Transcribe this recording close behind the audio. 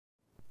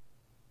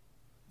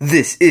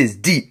This is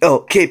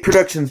DLK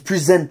Productions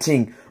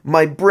presenting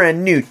my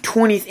brand new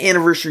 20th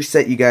anniversary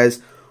set, you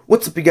guys.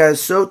 What's up, you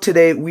guys? So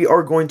today we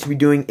are going to be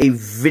doing a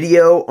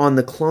video on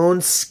the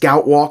Clone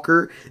Scout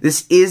Walker.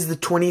 This is the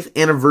 20th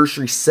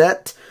anniversary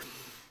set.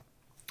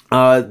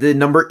 The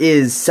number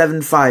is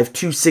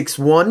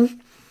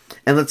 75261.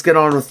 And let's get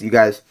on with it, you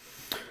guys.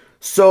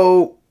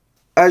 So,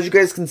 as you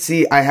guys can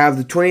see, I have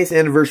the 20th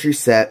anniversary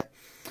set.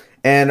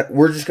 And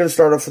we're just going to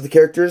start off with the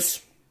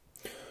characters.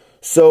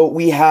 So,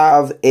 we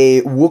have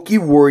a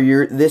Wookiee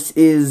warrior. This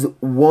is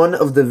one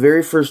of the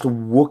very first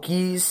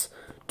Wookiees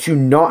to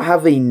not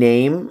have a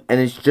name, and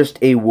it's just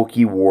a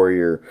Wookiee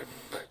warrior.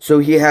 So,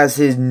 he has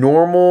his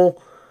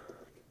normal,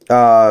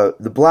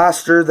 the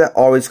blaster that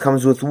always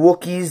comes with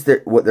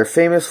Wookiees, what they're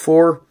famous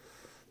for,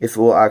 if it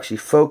will actually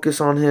focus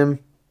on him.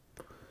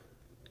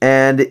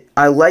 And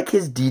I like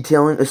his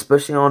detailing,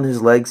 especially on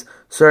his legs.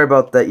 Sorry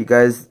about that, you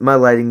guys. My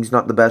lighting's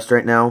not the best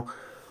right now.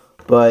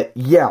 But,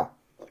 yeah.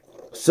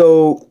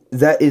 So,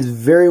 that is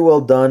very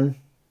well done.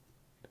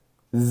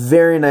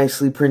 Very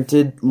nicely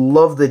printed.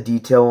 Love the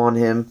detail on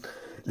him.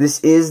 This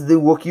is the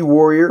Wookiee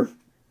warrior.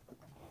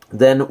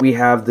 Then we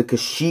have the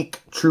Kashyyyk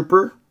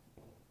trooper.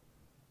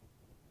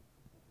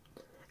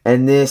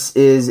 And this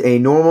is a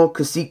normal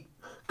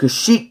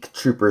Kashyyyk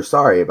trooper.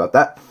 Sorry about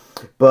that.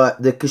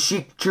 But the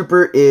Kashyyyk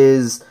trooper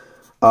is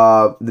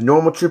the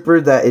normal trooper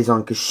that is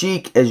on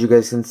Kashyyyk, as you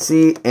guys can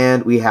see.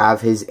 And we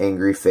have his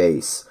angry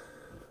face.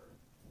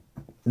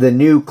 The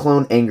new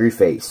clone angry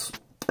face.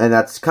 And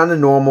that's kind of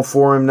normal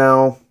for him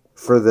now.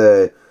 For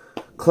the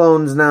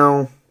clones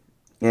now.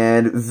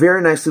 And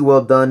very nicely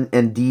well done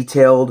and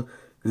detailed.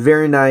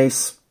 Very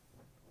nice.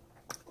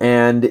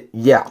 And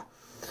yeah.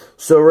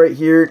 So right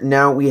here,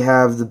 now we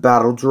have the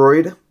battle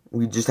droid.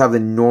 We just have a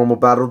normal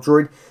battle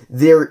droid.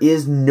 There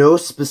is no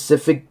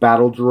specific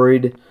battle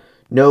droid.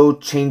 No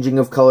changing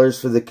of colors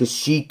for the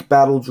Kashyyyk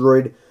battle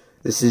droid.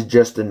 This is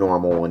just a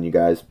normal one, you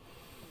guys.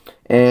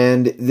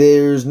 And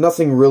there's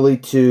nothing really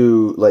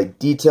to, like,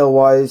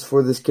 detail-wise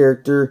for this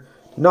character.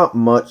 Not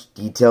much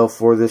detail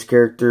for this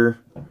character.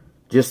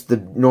 Just the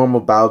normal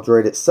battle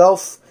droid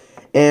itself.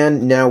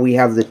 And now we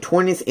have the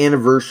 20th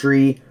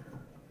anniversary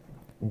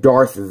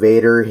Darth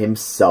Vader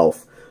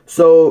himself.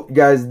 So,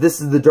 guys, this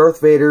is the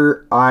Darth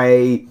Vader.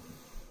 I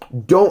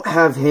don't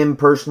have him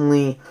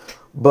personally,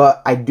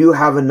 but I do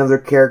have another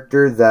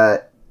character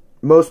that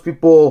most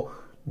people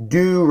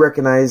do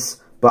recognize,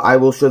 but I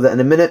will show that in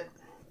a minute.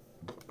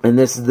 And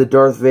this is the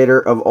Darth Vader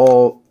of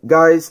all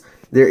guys.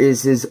 There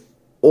is his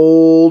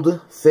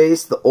old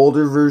face, the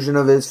older version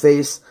of his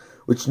face,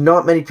 which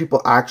not many people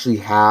actually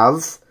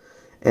have.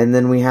 And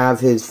then we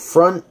have his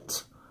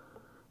front,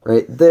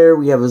 right there.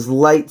 We have his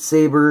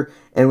lightsaber,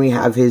 and we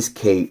have his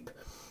cape.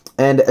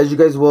 And as you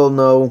guys well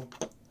know,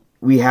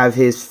 we have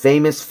his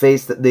famous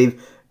face that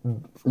they've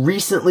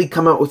recently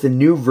come out with a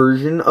new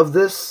version of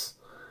this.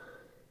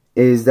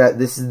 Is that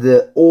this is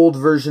the old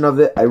version of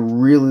it. I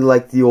really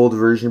like the old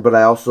version, but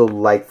I also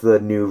like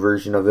the new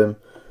version of him.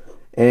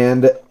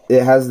 And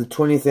it has the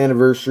 20th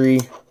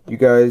anniversary, you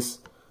guys.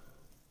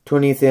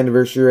 20th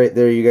anniversary right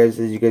there, you guys,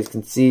 as you guys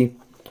can see.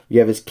 You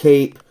have his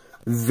cape.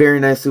 Very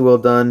nicely well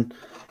done.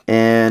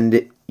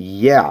 And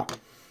yeah.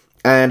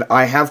 And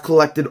I have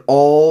collected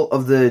all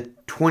of the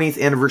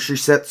 20th anniversary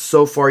sets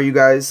so far, you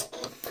guys.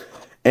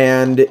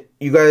 And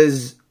you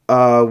guys,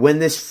 when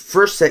this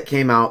first set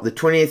came out, the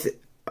 20th,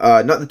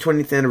 not the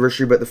 20th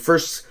anniversary, but the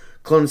first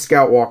Clone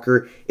Scout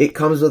Walker, it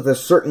comes with a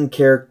certain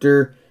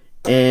character,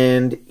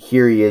 and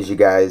here he is, you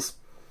guys.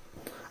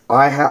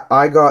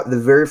 I got the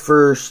very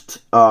first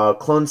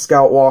Clone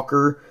Scout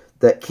Walker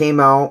that came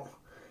out,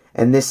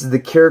 and this is the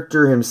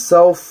character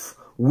himself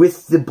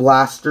with the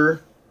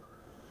blaster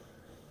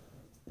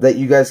that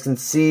you guys can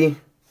see.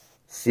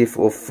 See if it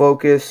will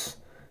focus.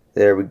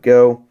 There we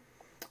go.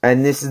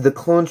 And this is the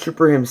Clone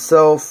Trooper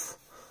himself.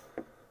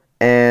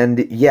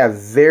 And yeah,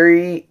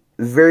 very,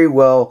 very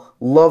well.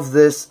 Love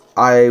this.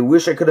 I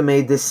wish I could have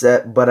made this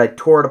set, but I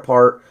tore it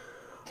apart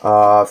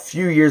a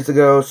few years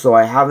ago, so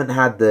I haven't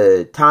had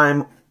the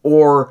time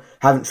or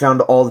haven't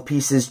found all the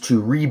pieces to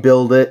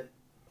rebuild it.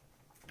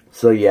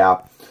 So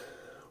yeah,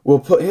 we'll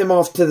put him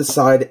off to the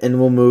side and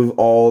we'll move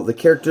all the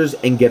characters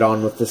and get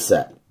on with the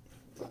set.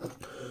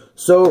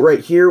 So right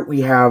here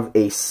we have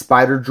a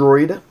spider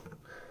droid,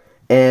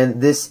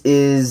 and this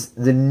is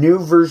the new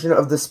version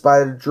of the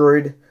spider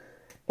droid.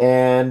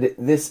 And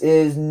this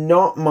is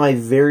not my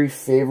very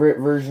favorite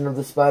version of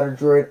the spider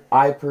droid.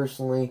 I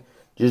personally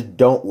just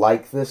don't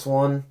like this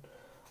one.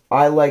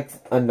 I like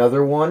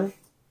another one.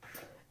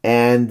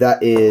 And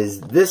that is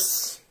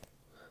this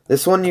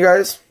one, you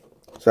guys.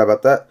 Sorry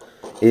about that.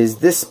 Is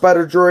this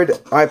spider droid.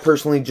 I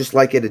personally just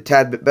like it a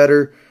tad bit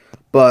better.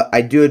 But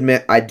I do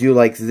admit, I do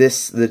like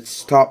this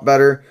top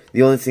better.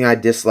 The only thing I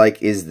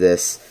dislike is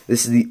this.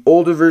 This is the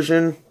older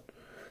version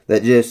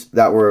that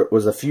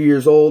was a few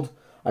years old.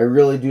 I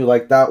really do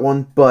like that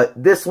one,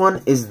 but this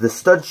one is the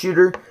stud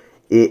shooter.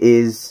 It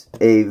is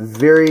a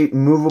very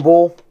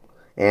movable,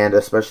 and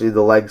especially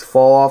the legs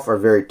fall off are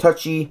very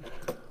touchy.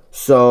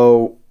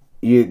 So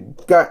you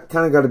kind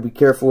of got to be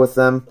careful with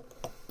them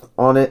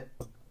on it.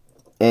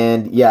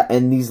 And yeah,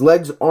 and these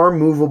legs are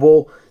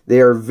movable.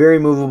 They are very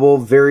movable,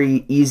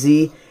 very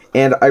easy.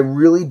 And I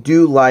really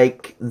do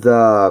like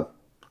the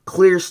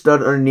clear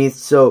stud underneath,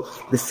 so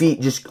the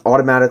feet just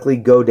automatically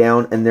go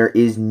down and there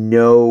is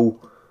no,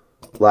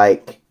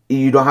 like,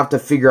 you don't have to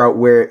figure out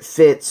where it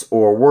fits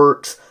or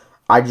works.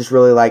 I just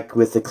really like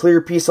with the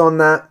clear piece on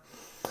that.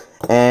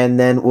 And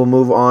then we'll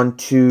move on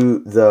to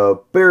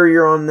the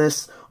barrier on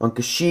this. On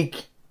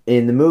Kashyyyk,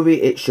 in the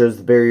movie, it shows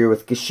the barrier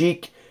with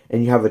Kashyyyk,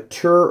 and you have a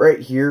turret right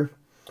here.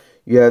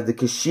 You have the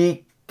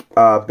Kashyyyk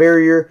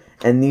barrier,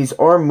 and these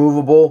are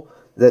movable,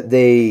 that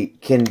they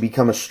can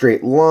become a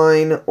straight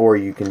line, or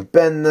you can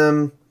bend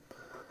them,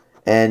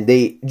 and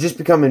they just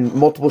become in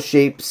multiple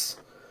shapes.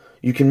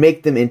 You can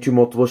make them into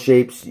multiple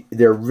shapes.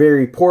 They're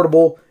very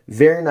portable,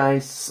 very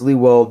nicely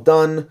well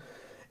done,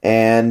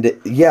 and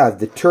yeah,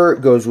 the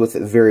turret goes with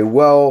it very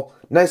well.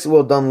 Nicely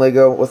well done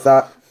Lego with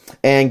that.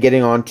 And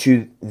getting on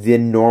to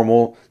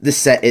the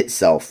set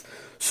itself.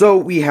 So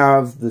we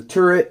have the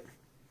turret,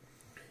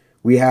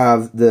 we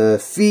have the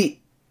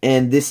feet,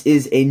 and this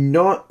is a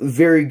not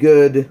very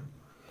good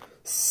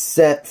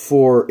set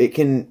for, it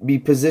can be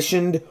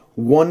positioned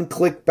one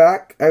click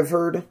back, I've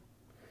heard,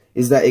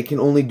 is that it can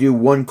only do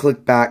one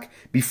click back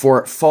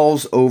before it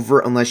falls over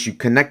unless you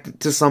connect it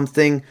to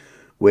something,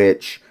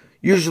 which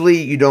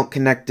usually you don't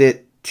connect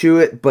it to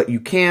it, but you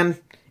can.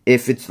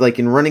 If it's like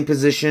in running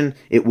position,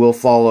 it will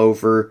fall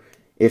over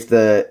if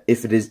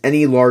it is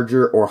any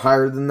larger or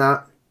higher than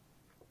that.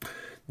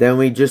 Then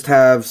we just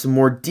have some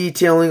more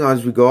detailing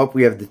as we go up.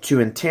 We have the two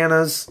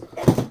antennas.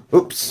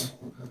 Oops.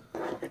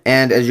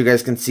 And as you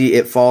guys can see,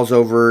 it falls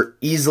over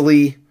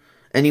easily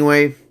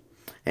anyway.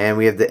 And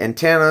we have the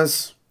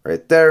antennas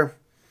right there.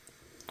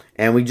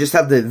 And we just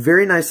have the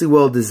very nicely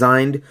well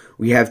designed.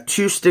 We have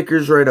two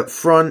stickers right up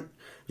front.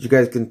 As you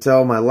guys can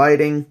tell, my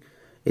lighting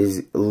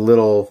is a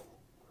little,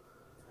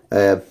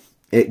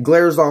 it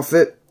glares off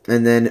it.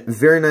 And then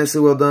very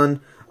nicely well done.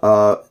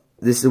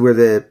 This is where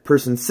the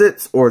person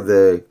sits, or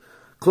the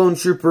clone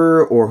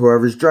trooper, or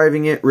whoever's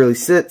driving it really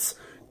sits.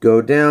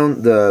 Go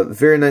down the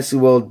very nicely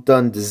well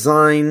done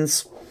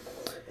designs.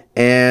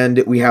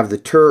 And we have the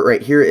turret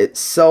right here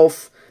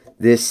itself.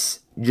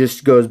 This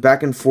just goes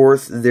back and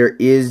forth. There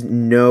is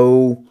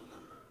no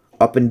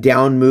up and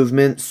down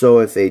movement. So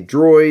if a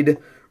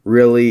droid,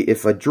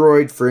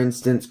 for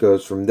instance,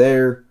 goes from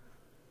there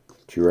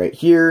to right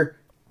here,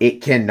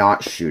 it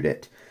cannot shoot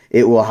it.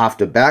 It will have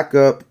to back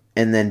up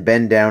and then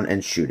bend down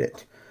and shoot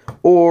it.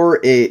 Or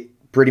it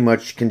pretty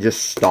much can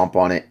just stomp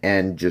on it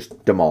and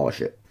just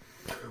demolish it.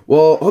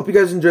 Well, hope you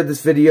guys enjoyed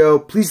this video.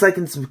 Please like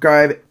and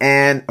subscribe,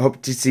 and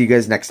hope to see you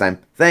guys next time.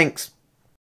 Thanks!